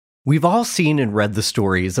We've all seen and read the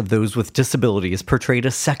stories of those with disabilities portrayed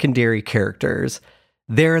as secondary characters.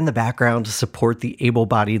 They're in the background to support the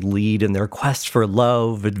able-bodied lead in their quest for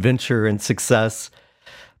love, adventure, and success.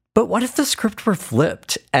 But what if the script were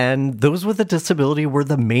flipped, and those with a disability were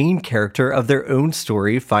the main character of their own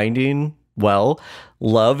story finding, well,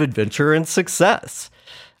 love, adventure, and success?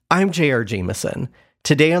 I'm J.R. Jameson.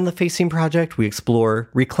 Today on the Facing Project, we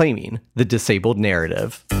explore reclaiming the disabled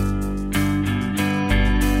narrative.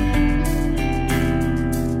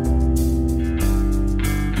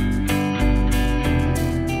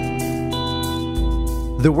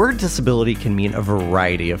 The word disability can mean a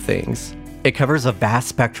variety of things. It covers a vast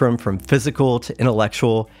spectrum from physical to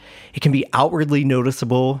intellectual. It can be outwardly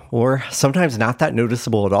noticeable or sometimes not that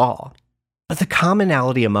noticeable at all. But the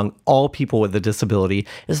commonality among all people with a disability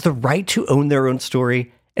is the right to own their own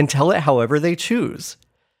story and tell it however they choose.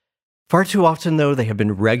 Far too often, though, they have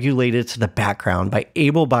been regulated to the background by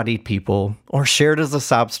able-bodied people or shared as a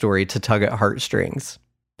sob story to tug at heartstrings.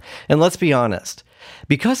 And let's be honest,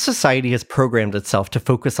 because society has programmed itself to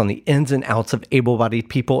focus on the ins and outs of able-bodied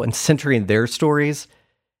people and centering their stories,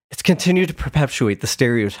 it's continued to perpetuate the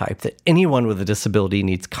stereotype that anyone with a disability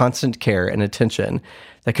needs constant care and attention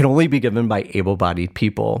that can only be given by able-bodied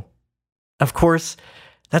people. Of course,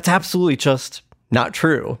 that's absolutely just not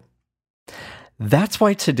true. That's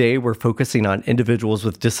why today we're focusing on individuals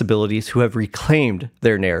with disabilities who have reclaimed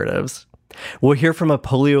their narratives. We'll hear from a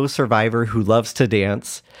polio survivor who loves to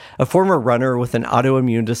dance, a former runner with an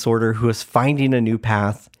autoimmune disorder who is finding a new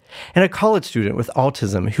path, and a college student with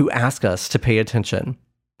autism who asked us to pay attention.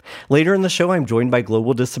 Later in the show, I'm joined by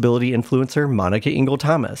global disability influencer Monica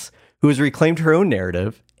Ingle-Thomas, who has reclaimed her own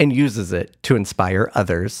narrative and uses it to inspire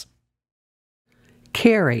others.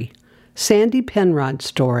 Carrie, Sandy Penrod's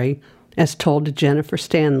story, as told to Jennifer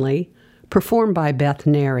Stanley, performed by Beth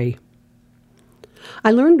Neri.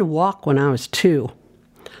 I learned to walk when I was 2.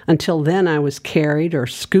 Until then, I was carried or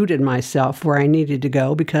scooted myself where I needed to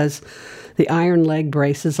go because the iron leg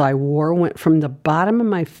braces I wore went from the bottom of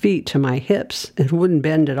my feet to my hips and wouldn't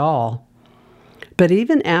bend at all. But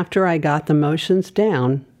even after I got the motions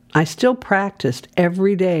down, I still practiced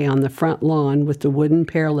every day on the front lawn with the wooden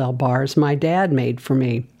parallel bars my dad made for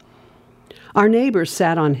me. Our neighbor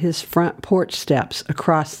sat on his front porch steps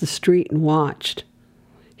across the street and watched.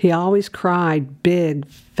 He always cried big,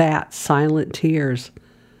 fat, silent tears.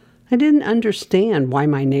 I didn't understand why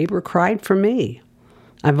my neighbor cried for me.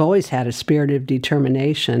 I've always had a spirit of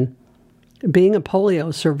determination. Being a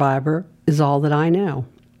polio survivor is all that I know.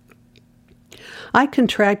 I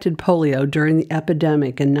contracted polio during the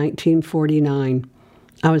epidemic in 1949.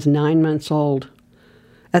 I was 9 months old.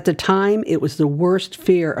 At the time, it was the worst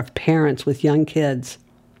fear of parents with young kids.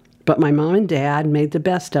 But my mom and dad made the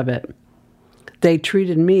best of it. They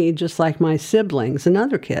treated me just like my siblings and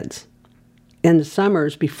other kids. In the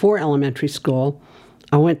summers before elementary school,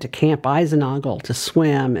 I went to Camp Eisenagel to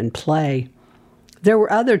swim and play. There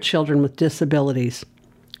were other children with disabilities.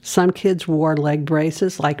 Some kids wore leg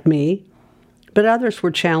braces like me, but others were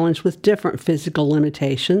challenged with different physical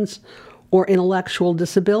limitations or intellectual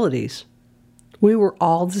disabilities. We were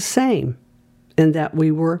all the same in that we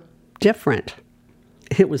were different.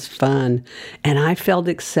 It was fun, and I felt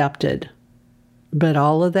accepted. But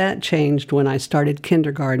all of that changed when I started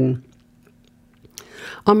kindergarten.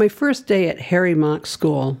 On my first day at Harry Mock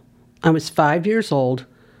School, I was 5 years old,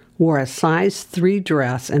 wore a size 3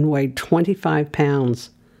 dress, and weighed 25 pounds.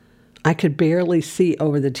 I could barely see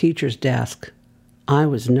over the teacher's desk. I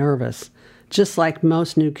was nervous, just like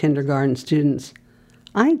most new kindergarten students.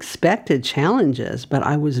 I expected challenges, but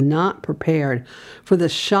I was not prepared for the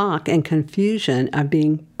shock and confusion of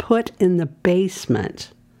being put in the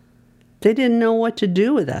basement. They didn't know what to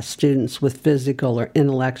do with us students with physical or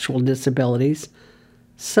intellectual disabilities,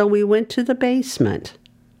 so we went to the basement,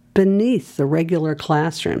 beneath the regular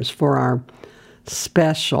classrooms for our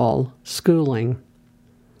special schooling.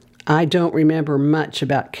 I don't remember much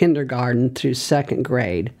about kindergarten through 2nd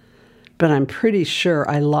grade, but I'm pretty sure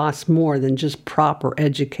I lost more than just proper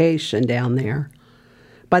education down there.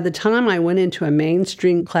 By the time I went into a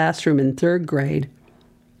mainstream classroom in 3rd grade,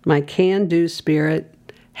 my can-do spirit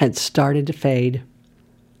had started to fade.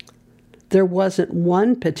 There wasn't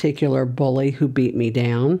one particular bully who beat me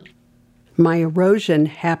down. My erosion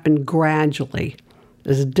happened gradually,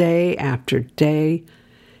 as day after day,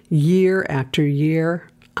 year after year,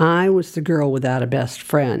 I was the girl without a best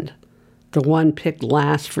friend, the one picked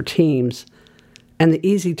last for teams, and the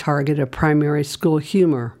easy target of primary school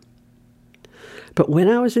humor. But when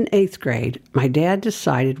I was in 8th grade, my dad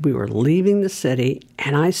decided we were leaving the city,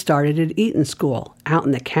 and I started at Eaton School out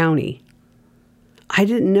in the county. I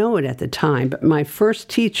didn't know it at the time, but my first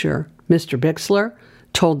teacher, Mr. Bixler,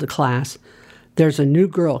 told the class, "There's a new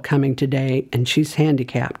girl coming today, and she's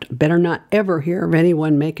handicapped. Better not ever hear of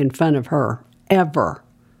anyone making fun of her. Ever."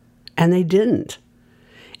 And they didn't.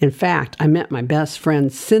 In fact, I met my best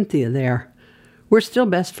friend Cynthia there. We're still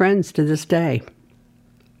best friends to this day.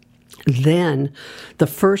 Then the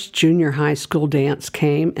first junior high school dance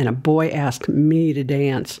came, and a boy asked me to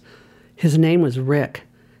dance. His name was Rick,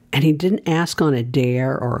 and he didn't ask on a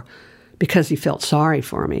dare or because he felt sorry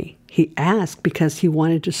for me. He asked because he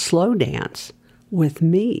wanted to slow dance with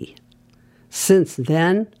me. Since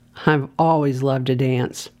then, I've always loved to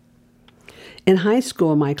dance. In high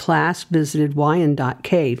school, my class visited Wyandotte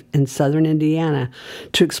Cave in southern Indiana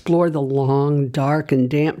to explore the long, dark, and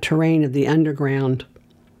damp terrain of the underground.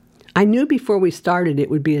 I knew before we started it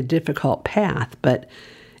would be a difficult path, but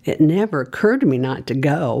it never occurred to me not to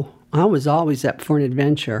go. I was always up for an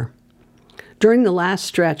adventure. During the last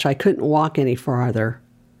stretch, I couldn't walk any farther.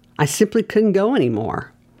 I simply couldn't go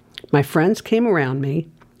anymore. My friends came around me,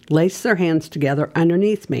 laced their hands together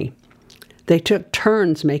underneath me. They took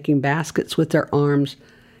turns making baskets with their arms,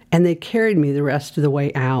 and they carried me the rest of the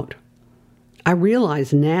way out. I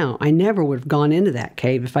realize now I never would have gone into that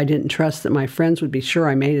cave if I didn't trust that my friends would be sure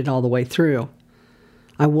I made it all the way through.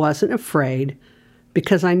 I wasn't afraid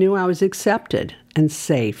because I knew I was accepted and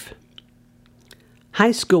safe.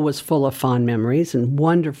 High school was full of fond memories and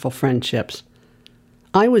wonderful friendships.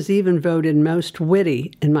 I was even voted most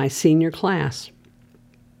witty in my senior class.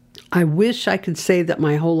 I wish I could say that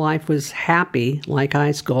my whole life was happy like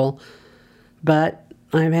high school, but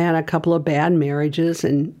I've had a couple of bad marriages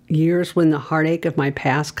and years when the heartache of my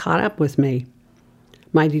past caught up with me.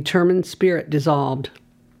 My determined spirit dissolved.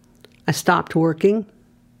 I stopped working.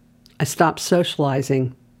 I stopped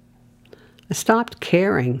socializing. I stopped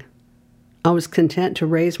caring. I was content to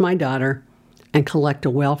raise my daughter and collect a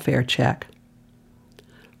welfare check.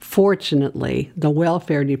 Fortunately, the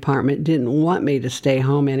welfare department didn't want me to stay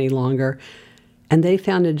home any longer, and they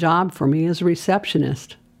found a job for me as a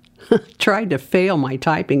receptionist. Tried to fail my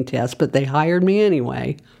typing test, but they hired me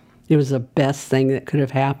anyway. It was the best thing that could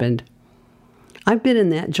have happened. I've been in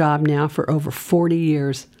that job now for over 40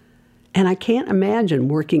 years, and I can't imagine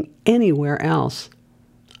working anywhere else.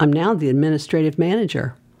 I'm now the administrative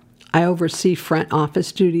manager. I oversee front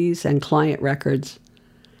office duties and client records.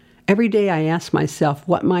 Every day I ask myself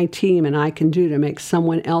what my team and I can do to make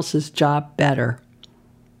someone else's job better.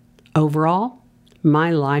 Overall,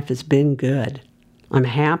 my life has been good. I'm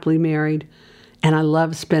happily married, and I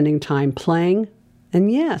love spending time playing, and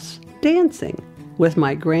yes, dancing with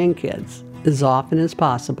my grandkids as often as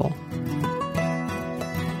possible.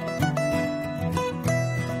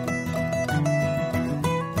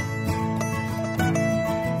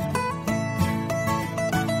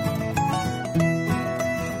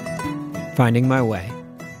 Finding My Way,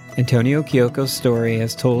 Antonio Kyoko's story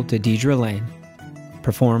as told to Deidre Lane,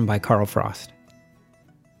 performed by Carl Frost.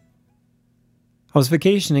 I was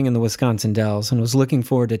vacationing in the Wisconsin Dells and was looking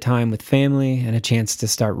forward to time with family and a chance to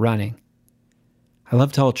start running. I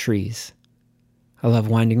love tall trees. I love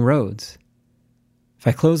winding roads. If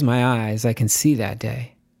I close my eyes, I can see that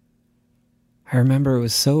day. I remember it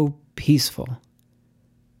was so peaceful.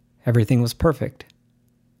 Everything was perfect.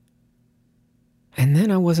 And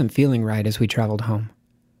then I wasn't feeling right as we traveled home.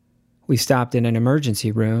 We stopped in an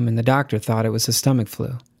emergency room and the doctor thought it was a stomach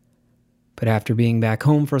flu. But after being back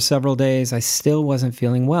home for several days, I still wasn't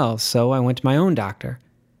feeling well, so I went to my own doctor,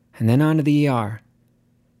 and then on to the ER.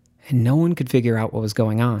 And no one could figure out what was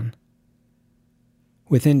going on.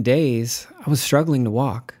 Within days, I was struggling to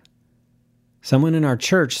walk. Someone in our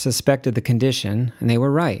church suspected the condition, and they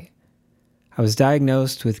were right. I was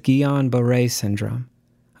diagnosed with Guillain-Barré syndrome,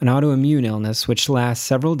 an autoimmune illness which lasts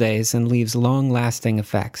several days and leaves long-lasting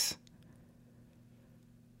effects.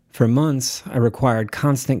 For months, I required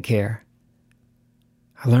constant care.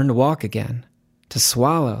 I learned to walk again, to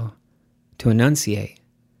swallow, to enunciate.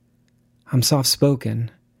 I'm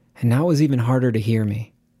soft-spoken, and now it was even harder to hear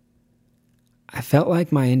me. I felt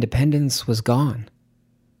like my independence was gone.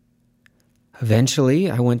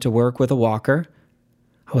 Eventually, I went to work with a walker.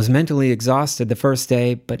 I was mentally exhausted the first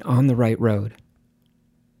day, but on the right road.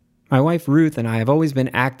 My wife Ruth and I have always been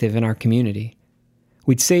active in our community.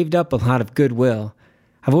 We'd saved up a lot of goodwill.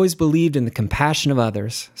 I've always believed in the compassion of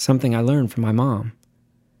others, something I learned from my mom.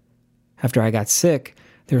 After I got sick,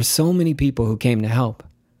 there were so many people who came to help.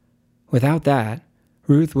 Without that,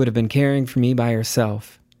 Ruth would have been caring for me by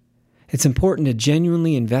herself. It's important to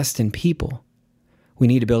genuinely invest in people. We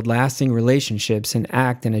need to build lasting relationships and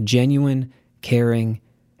act in a genuine, caring,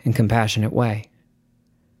 and compassionate way.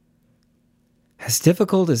 As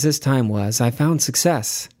difficult as this time was, I found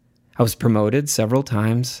success. I was promoted several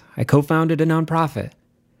times. I co-founded a nonprofit.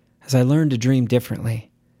 As I learned to dream differently,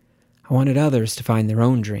 I wanted others to find their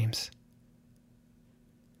own dreams.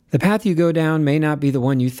 The path you go down may not be the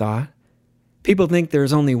one you thought. People think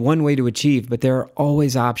there's only one way to achieve, but there are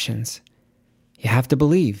always options. You have to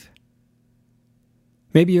believe.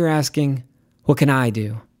 Maybe you're asking, what can I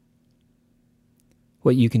do?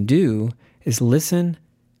 What you can do is listen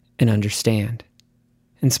and understand.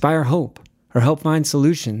 Inspire hope or help find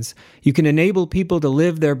solutions. You can enable people to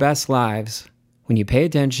live their best lives. When you pay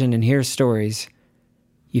attention and hear stories,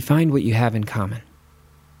 you find what you have in common.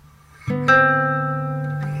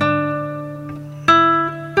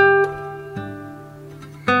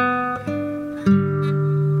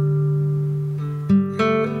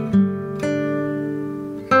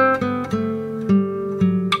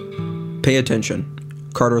 Pay Attention,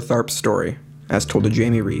 Carter Tharp's story, as told to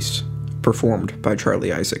Jamie Reese, performed by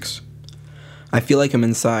Charlie Isaacs. I feel like I'm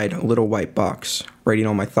inside a little white box, writing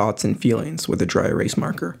all my thoughts and feelings with a dry erase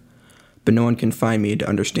marker, but no one can find me to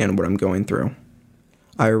understand what I'm going through.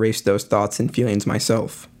 I erase those thoughts and feelings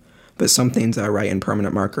myself, but some things I write in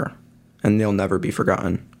permanent marker, and they'll never be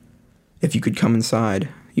forgotten. If you could come inside,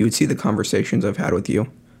 you would see the conversations I've had with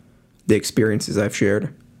you, the experiences I've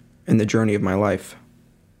shared, and the journey of my life.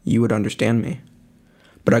 You would understand me.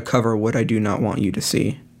 But I cover what I do not want you to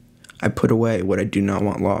see. I put away what I do not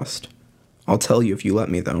want lost. I'll tell you if you let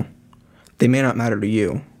me, though. They may not matter to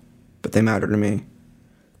you, but they matter to me.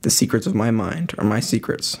 The secrets of my mind are my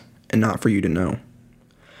secrets, and not for you to know.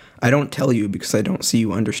 I don't tell you because I don't see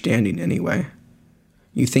you understanding anyway.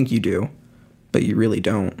 You think you do, but you really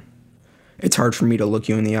don't. It's hard for me to look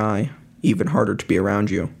you in the eye, even harder to be around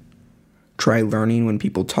you. Try learning when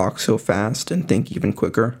people talk so fast and think even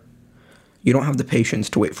quicker. You don't have the patience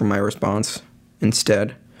to wait for my response.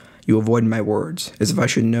 Instead, you avoid my words as if I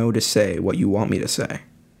should know to say what you want me to say.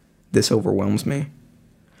 This overwhelms me.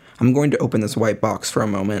 I'm going to open this white box for a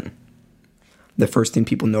moment. The first thing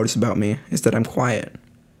people notice about me is that I'm quiet.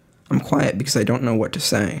 I'm quiet because I don't know what to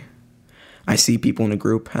say. I see people in a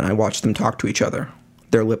group and I watch them talk to each other.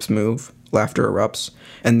 Their lips move, laughter erupts,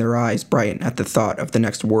 and their eyes brighten at the thought of the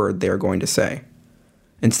next word they are going to say.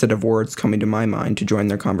 Instead of words coming to my mind to join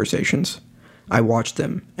their conversations, I watch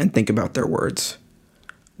them and think about their words.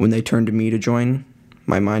 When they turn to me to join,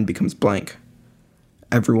 my mind becomes blank.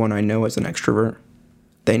 Everyone I know is an extrovert.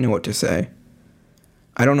 They know what to say.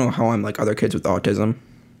 I don't know how I'm like other kids with autism.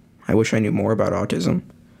 I wish I knew more about autism.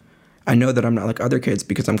 I know that I'm not like other kids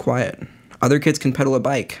because I'm quiet. Other kids can pedal a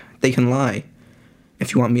bike. They can lie.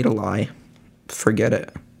 If you want me to lie, forget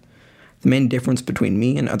it. The main difference between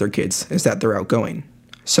me and other kids is that they're outgoing.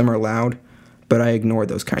 Some are loud, but I ignore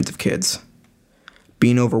those kinds of kids.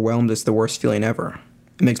 Being overwhelmed is the worst feeling ever.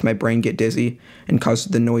 It makes my brain get dizzy and causes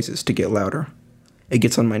the noises to get louder. It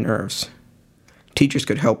gets on my nerves. Teachers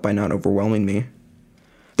could help by not overwhelming me.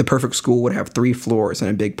 The perfect school would have 3 floors and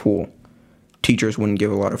a big pool. Teachers wouldn't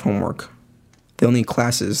give a lot of homework. The only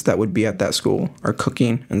classes that would be at that school are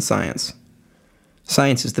cooking and science.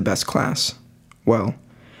 Science is the best class. Well,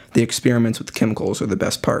 the experiments with chemicals are the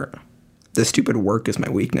best part. The stupid work is my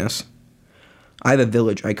weakness. I have a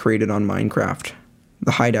village I created on Minecraft.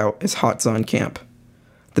 The hideout is Hot Zone Camp.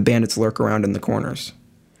 The bandits lurk around in the corners.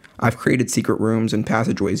 I've created secret rooms and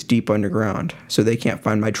passageways deep underground so they can't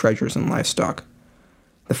find my treasures and livestock.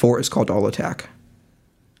 The fort is called All Attack.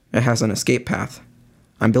 It has an escape path.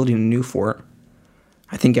 I'm building a new fort.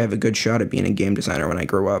 I think I have a good shot at being a game designer when I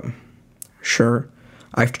grow up. Sure,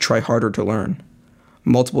 I have to try harder to learn.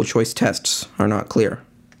 Multiple choice tests are not clear.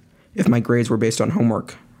 If my grades were based on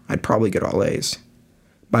homework, I'd probably get all A's.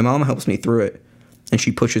 My mom helps me through it, and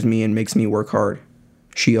she pushes me and makes me work hard.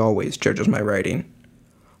 She always judges my writing.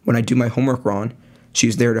 When I do my homework wrong,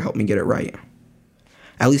 she's there to help me get it right.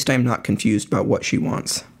 At least I'm not confused about what she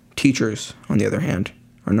wants. Teachers, on the other hand,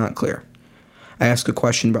 are not clear. I ask a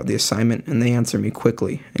question about the assignment, and they answer me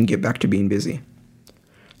quickly and get back to being busy.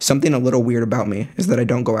 Something a little weird about me is that I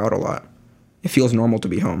don't go out a lot. It feels normal to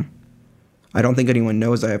be home. I don't think anyone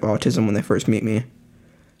knows I have autism when they first meet me.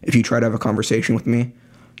 If you try to have a conversation with me,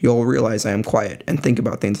 you'll realize I am quiet and think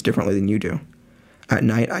about things differently than you do. At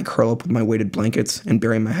night, I curl up with my weighted blankets and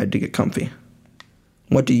bury my head to get comfy.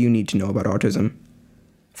 What do you need to know about autism?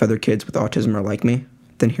 If other kids with autism are like me,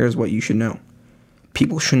 then here's what you should know.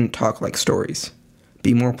 People shouldn't talk like stories.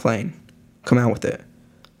 Be more plain. Come out with it.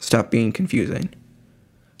 Stop being confusing.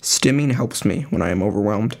 Stimming helps me when I am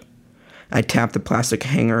overwhelmed. I tap the plastic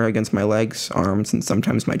hanger against my legs, arms, and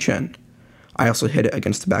sometimes my chin. I also hit it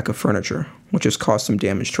against the back of furniture, which has caused some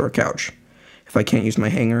damage to our couch. If I can't use my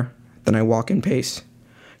hanger, then I walk and pace.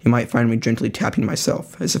 You might find me gently tapping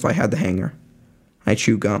myself as if I had the hanger. I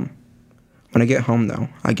chew gum. When I get home, though,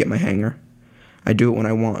 I get my hanger. I do it when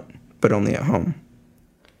I want, but only at home.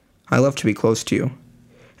 I love to be close to you.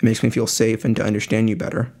 It makes me feel safe and to understand you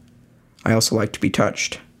better. I also like to be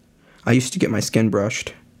touched. I used to get my skin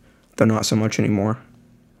brushed, though not so much anymore.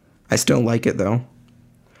 I still like it, though.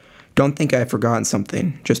 Don't think I've forgotten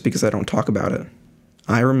something just because I don't talk about it.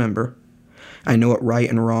 I remember. I know what right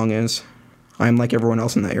and wrong is. I am like everyone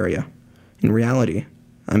else in that area. In reality,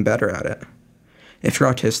 I'm better at it. If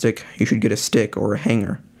you're autistic, you should get a stick or a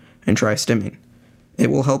hanger and try stimming.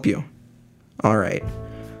 It will help you. All right,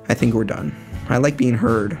 I think we're done. I like being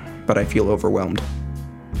heard, but I feel overwhelmed.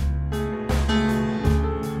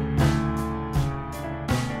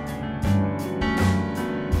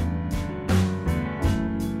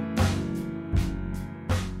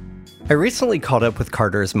 I recently caught up with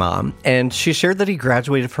Carter's mom, and she shared that he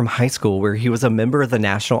graduated from high school where he was a member of the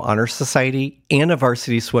National Honor Society and a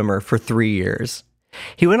varsity swimmer for 3 years.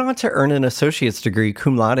 He went on to earn an associate's degree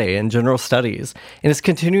cum laude in general studies and is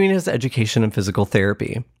continuing his education in physical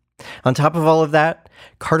therapy. On top of all of that,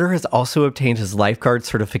 Carter has also obtained his lifeguard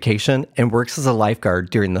certification and works as a lifeguard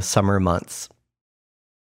during the summer months.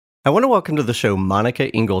 I want to welcome to the show Monica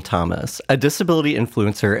Engel Thomas, a disability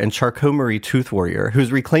influencer and Charcot-Marie Tooth warrior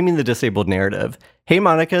who's reclaiming the disabled narrative. Hey,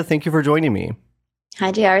 Monica, thank you for joining me.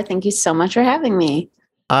 Hi, JR. Thank you so much for having me.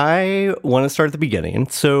 I want to start at the beginning.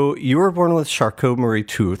 So you were born with Charcot-Marie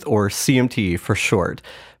Tooth, or CMT for short.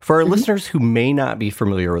 For our listeners who may not be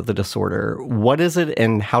familiar with the disorder, what is it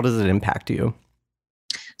and how does it impact you?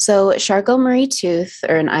 So Charcot-Marie Tooth,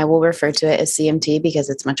 and I will refer to it as CMT because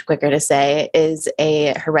it's much quicker to say, is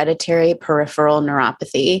a hereditary peripheral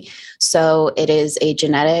neuropathy. So it is a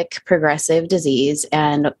genetic progressive disease.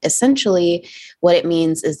 And essentially what it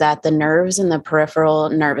means is that the nerves in the peripheral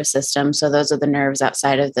nervous system, so those are the nerves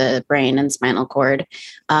outside of the brain and spinal cord,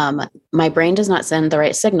 my brain does not send the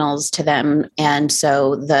right signals to them. And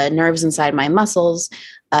so the nerves inside my muscles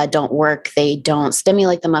don't work. They don't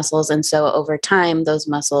stimulate the muscles. And so over time, those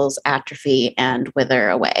muscles atrophy and wither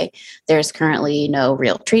away. There's currently no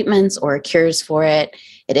real treatments or cures for it.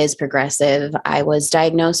 It is progressive. I was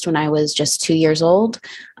diagnosed when I was just 2 years old.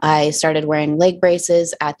 I started wearing leg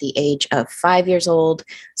braces at the age of 5 years old,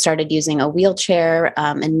 started using a wheelchair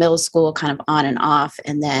in middle school, kind of on and off,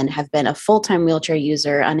 and then have been a full-time wheelchair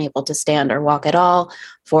user, unable to stand or walk at all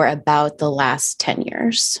for about the last 10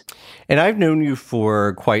 years. And I've known you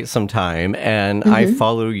for quite some time, and I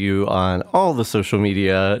follow you on all the social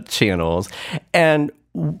media channels. And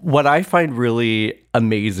what I find really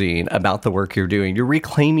amazing about the work you're doing, you're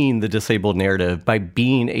reclaiming the disabled narrative by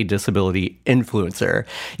being a disability influencer.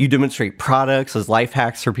 You demonstrate products as life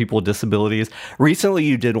hacks for people with disabilities. Recently,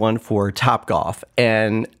 you did one for Topgolf,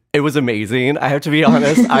 and it was amazing. I have to be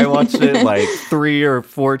honest, I watched it like 3 or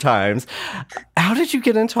 4 times. How did you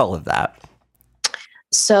get into all of that?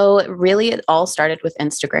 So really, it all started with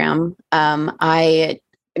Instagram. I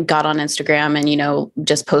got on Instagram and,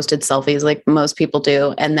 just posted selfies like most people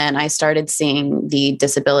do. And then I started seeing the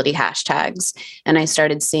disability hashtags, and I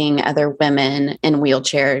started seeing other women in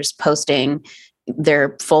wheelchairs posting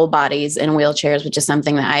their full bodies in wheelchairs, which is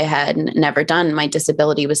something that I had never done. My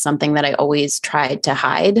disability was something that I always tried to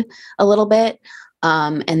hide a little bit.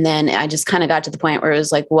 And then I just kind of got to the point where it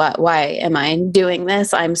was like, why am I doing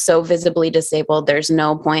this? I'm so visibly disabled. There's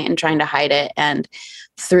no point in trying to hide it. And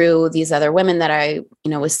through these other women that I,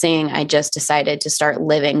 was seeing, I just decided to start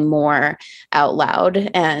living more out loud.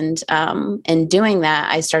 And in doing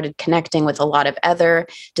that, I started connecting with a lot of other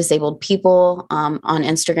disabled people on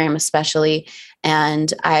Instagram, especially.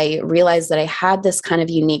 And I realized that I had this kind of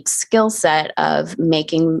unique skill set of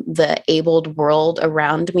making the abled world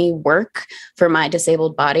around me work for my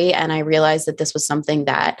disabled body. And I realized that this was something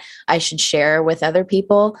that I should share with other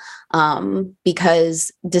people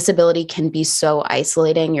because disability can be so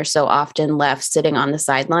isolating. You're so often left sitting on the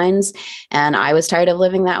sidelines. And I was tired of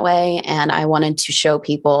living that way. And I wanted to show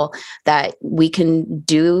people that we can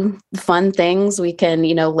do fun things. We can,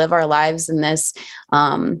 live our lives in this,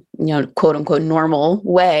 quote unquote, normal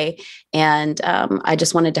way. And I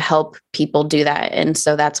just wanted to help people do that. And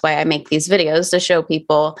so that's why I make these videos to show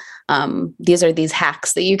people these are these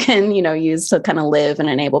hacks that you can, use to kind of live in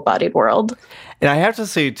an able-bodied world. And I have to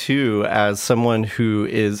say, too, as someone who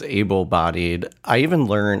is able-bodied, I even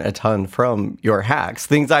learn a ton from your hacks,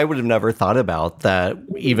 things I would have never thought about that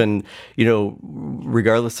even,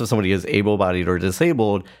 regardless of somebody is able-bodied or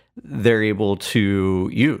disabled, they're able to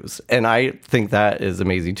use. And I think that is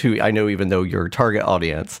amazing, too. I know even though your target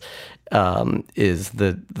audience is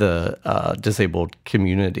the disabled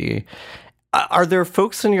community. Are there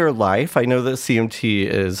folks in your life? I know that CMT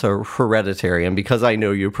is a hereditary, and because I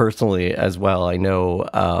know you personally as well, I know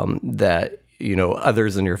that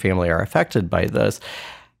others in your family are affected by this.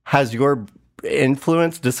 Has your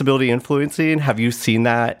disability influencing, have you seen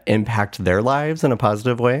that impact their lives in a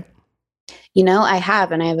positive way? I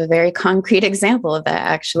have, and I have a very concrete example of that,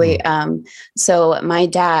 actually. So my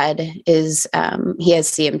dad he has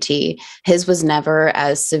CMT. His was never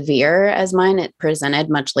as severe as mine. It presented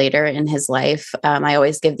much later in his life. I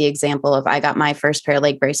always give the example of I got my first pair of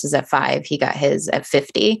leg braces at 5. He got his at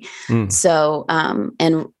 50. So,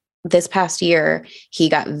 and this past year, he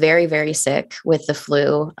got very, very sick with the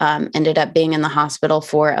flu, ended up being in the hospital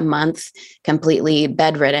for a month, completely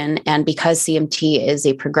bedridden. And because CMT is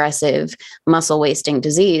a progressive muscle wasting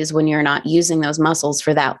disease, when you're not using those muscles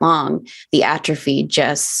for that long, the atrophy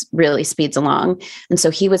just really speeds along. And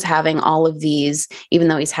so he was having all of these, even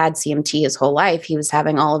though he's had CMT his whole life, he was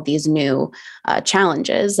having all of these new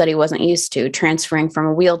challenges that he wasn't used to, transferring from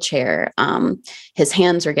a wheelchair. His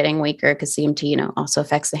hands are getting weaker because CMT, also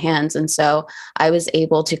affects the hands. And so I was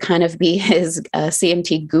able to kind of be his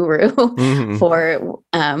CMT guru for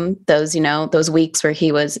those weeks where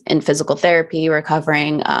he was in physical therapy,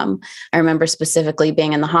 recovering. I remember specifically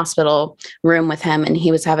being in the hospital room with him, and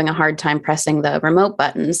he was having a hard time pressing the remote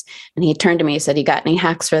buttons. And he turned to me, he said, "You got any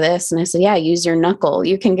hacks for this?" And I said, "Yeah, use your knuckle.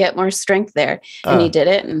 You can get more strength there." And he did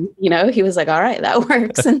it. And, he was like, "All right, that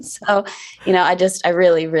works." And so, I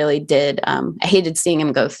really, really did. I hated seeing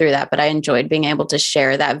him go through that, but I enjoyed being able to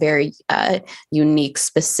share that very unique,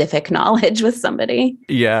 specific knowledge with somebody.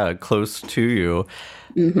 Yeah, close to you.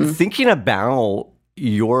 Thinking about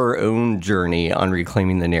your own journey on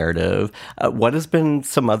reclaiming the narrative, what has been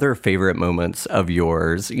some other favorite moments of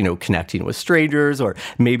yours, connecting with strangers, or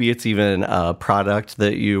maybe it's even a product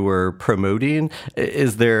that you were promoting?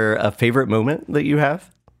 Is there a favorite moment that you have?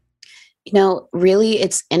 Really,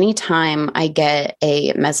 it's anytime I get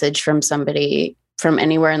a message from somebody from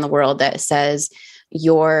anywhere in the world that says,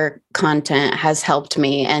 your content has helped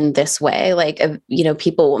me in this way. Like,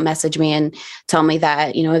 people will message me and tell me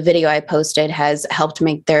that, a video I posted has helped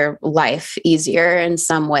make their life easier in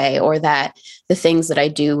some way, or that the things that I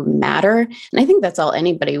do matter. And I think that's all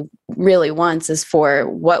anybody really wants, is for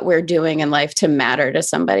what we're doing in life to matter to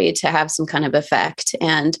somebody, to have some kind of effect.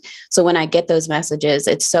 And so when I get those messages,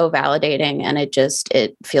 it's so validating, and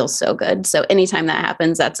it feels so good. So anytime that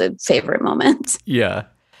happens, that's a favorite moment. Yeah.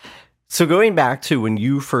 So going back to when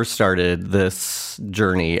you first started this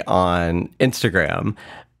journey on Instagram,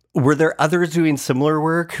 were there others doing similar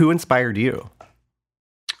work? Who inspired you?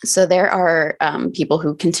 So there are people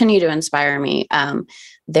who continue to inspire me.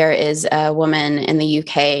 There is a woman in the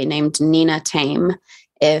UK named Nina Tame.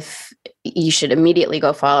 If you should immediately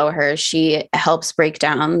go follow her. She helps break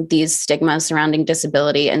down these stigmas surrounding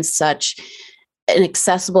disability in such an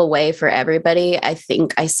accessible way for everybody. I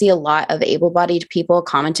think I see a lot of able-bodied people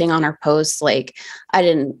commenting on our posts like, I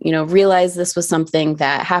didn't, realize this was something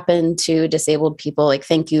that happened to disabled people. Like,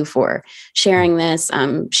 thank you for sharing this.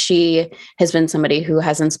 She has been somebody who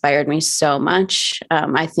has inspired me so much.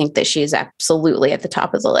 I think that she's absolutely at the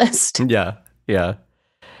top of the list. Yeah, yeah.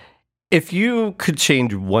 If you could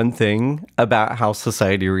change one thing about how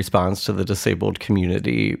society responds to the disabled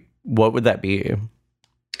community, what would that be?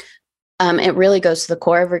 It really goes to the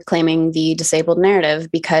core of reclaiming the disabled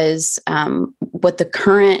narrative, because what the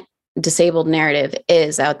current disabled narrative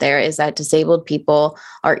is out there is that disabled people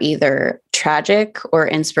are either tragic or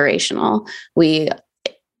inspirational.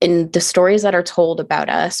 In the stories that are told about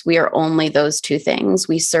us, we are only those two things.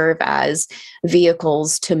 We serve as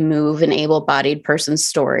vehicles to move an able-bodied person's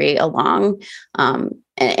story along. And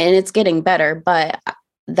it's getting better, but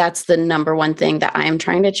that's the number one thing that I am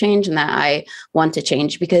trying to change and that I want to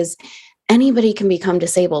change, because anybody can become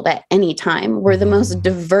disabled at any time. We're the most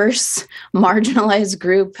diverse, marginalized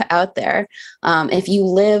group out there. If you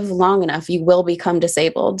live long enough, you will become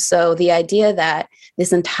disabled. So the idea that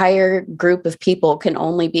this entire group of people can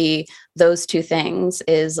only be those two things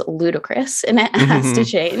is ludicrous, and it has to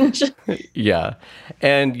change. Yeah.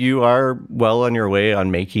 And you are well on your way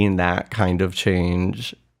on making that kind of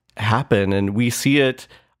change happen. And we see it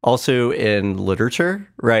also in literature,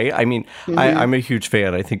 right? I mean, I'm a huge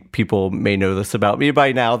fan. I think people may know this about me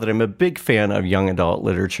by now, that I'm a big fan of young adult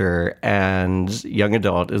literature, and young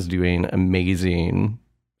adult is doing amazing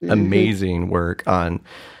work on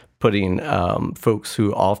putting folks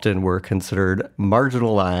who often were considered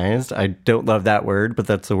marginalized. I don't love that word, but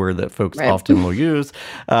that's the word that folks often will use.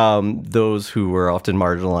 Those who were often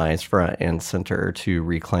marginalized front and center to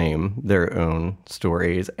reclaim their own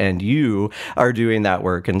stories. And you are doing that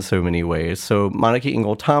work in so many ways. So Monica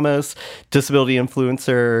Ingle Thomas, disability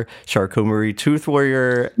influencer, Charcot Marie Tooth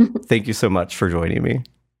Warrior, thank you so much for joining me.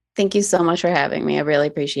 Thank you so much for having me. I really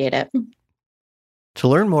appreciate it. To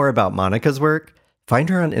learn more about Monica's work, find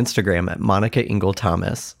her on Instagram at Monica Ingle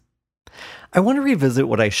Thomas. I want to revisit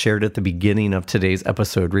what I shared at the beginning of today's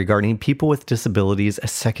episode regarding people with disabilities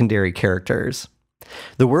as secondary characters.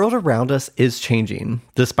 The world around us is changing.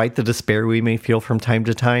 Despite the despair we may feel from time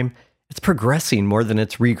to time, it's progressing more than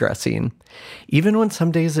it's regressing, even when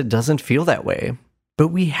some days it doesn't feel that way. But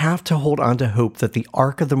we have to hold on to hope that the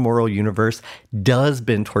arc of the moral universe does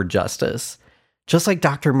bend toward justice, just like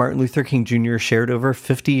Dr. Martin Luther King Jr. shared over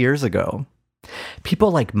 50 years ago.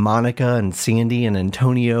 People like Monica and Sandy and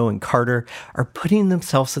Antonio and Carter are putting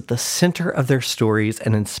themselves at the center of their stories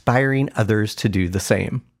and inspiring others to do the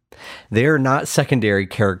same. They are not secondary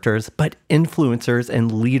characters, but influencers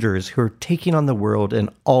and leaders who are taking on the world in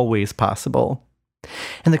all ways possible.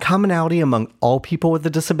 And the commonality among all people with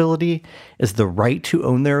a disability is the right to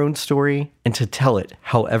own their own story and to tell it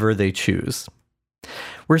however they choose.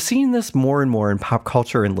 We're seeing this more and more in pop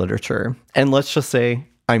culture and literature, and let's just say,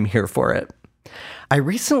 I'm here for it. I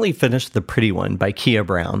recently finished The Pretty One by Kia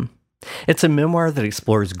Brown. It's a memoir that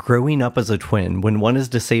explores growing up as a twin when one is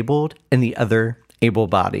disabled and the other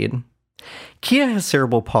able-bodied. Kia has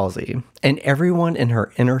cerebral palsy, and everyone in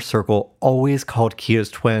her inner circle always called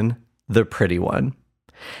Kia's twin the Pretty One.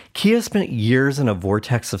 Kia spent years in a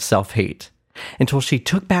vortex of self-hate until she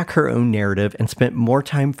took back her own narrative and spent more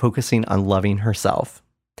time focusing on loving herself.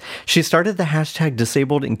 She started the hashtag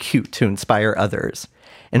Disabled and Cute to inspire others,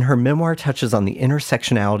 and her memoir touches on the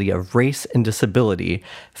intersectionality of race and disability,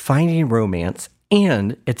 finding romance,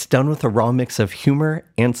 and it's done with a raw mix of humor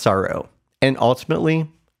and sorrow, and ultimately,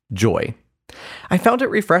 joy. I found it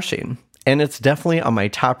refreshing, and it's definitely on my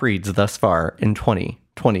top reads thus far in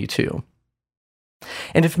 2022.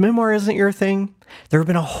 And if memoir isn't your thing, there have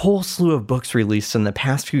been a whole slew of books released in the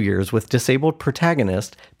past few years with disabled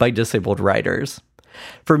protagonists by disabled writers.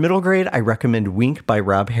 For middle grade, I recommend Wink by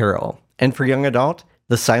Rob Harrell, and for young adult,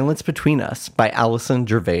 The Silence Between Us by Allison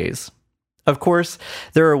Gervais. Of course,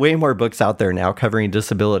 there are way more books out there now covering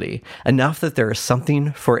disability, enough that there is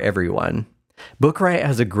something for everyone. Bookriot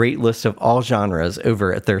has a great list of all genres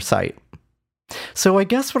over at their site. So I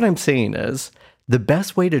guess what I'm saying is, the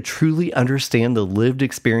best way to truly understand the lived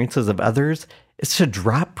experiences of others is to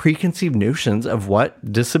drop preconceived notions of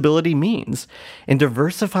what disability means and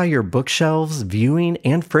diversify your bookshelves, viewing,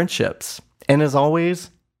 and friendships. And as always,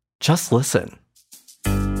 just listen.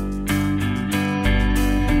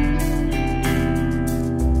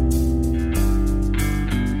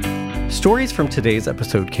 Stories from today's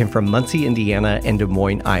episode came from Muncie, Indiana, and Des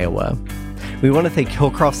Moines, Iowa. We want to thank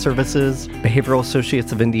Hillcroft Services, Behavioral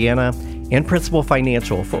Associates of Indiana, and Principal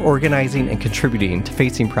Financial for organizing and contributing to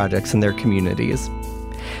facing projects in their communities.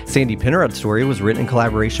 Sandy Penrod's story was written in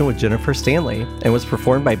collaboration with Jennifer Stanley and was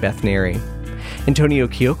performed by Beth Neri. Antonio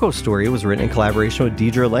Kyoko's story was written in collaboration with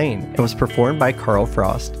Deidre Lane and was performed by Carl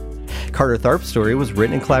Frost. Carter Tharp's story was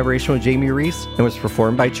written in collaboration with Jamie Reese and was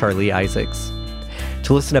performed by Charlie Isaacs.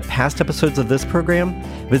 To listen to past episodes of this program,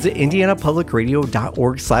 visit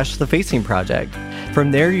indianapublicradio.org/The Facing Project. From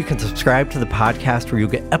there, you can subscribe to the podcast where you'll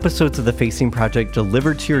get episodes of The Facing Project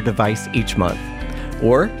delivered to your device each month.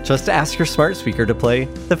 Or just ask your smart speaker to play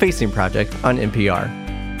The Facing Project on NPR.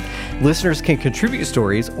 Listeners can contribute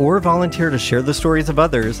stories or volunteer to share the stories of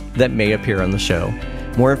others that may appear on the show.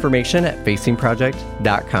 More information at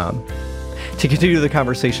facingproject.com. To continue the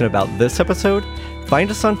conversation about this episode, find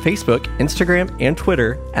us on Facebook, Instagram, and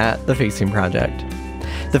Twitter at The Facing Project.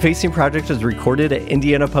 The Facing Project is recorded at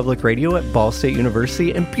Indiana Public Radio at Ball State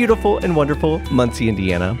University in beautiful and wonderful Muncie,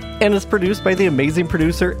 Indiana, and is produced by the amazing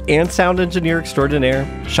producer and sound engineer extraordinaire,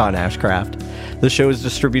 Sean Ashcraft. The show is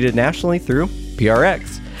distributed nationally through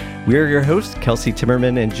PRX. We are your hosts, Kelsey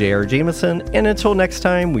Timmerman and J.R. Jameson, and until next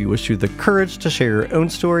time, we wish you the courage to share your own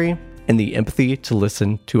story and the empathy to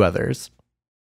listen to others.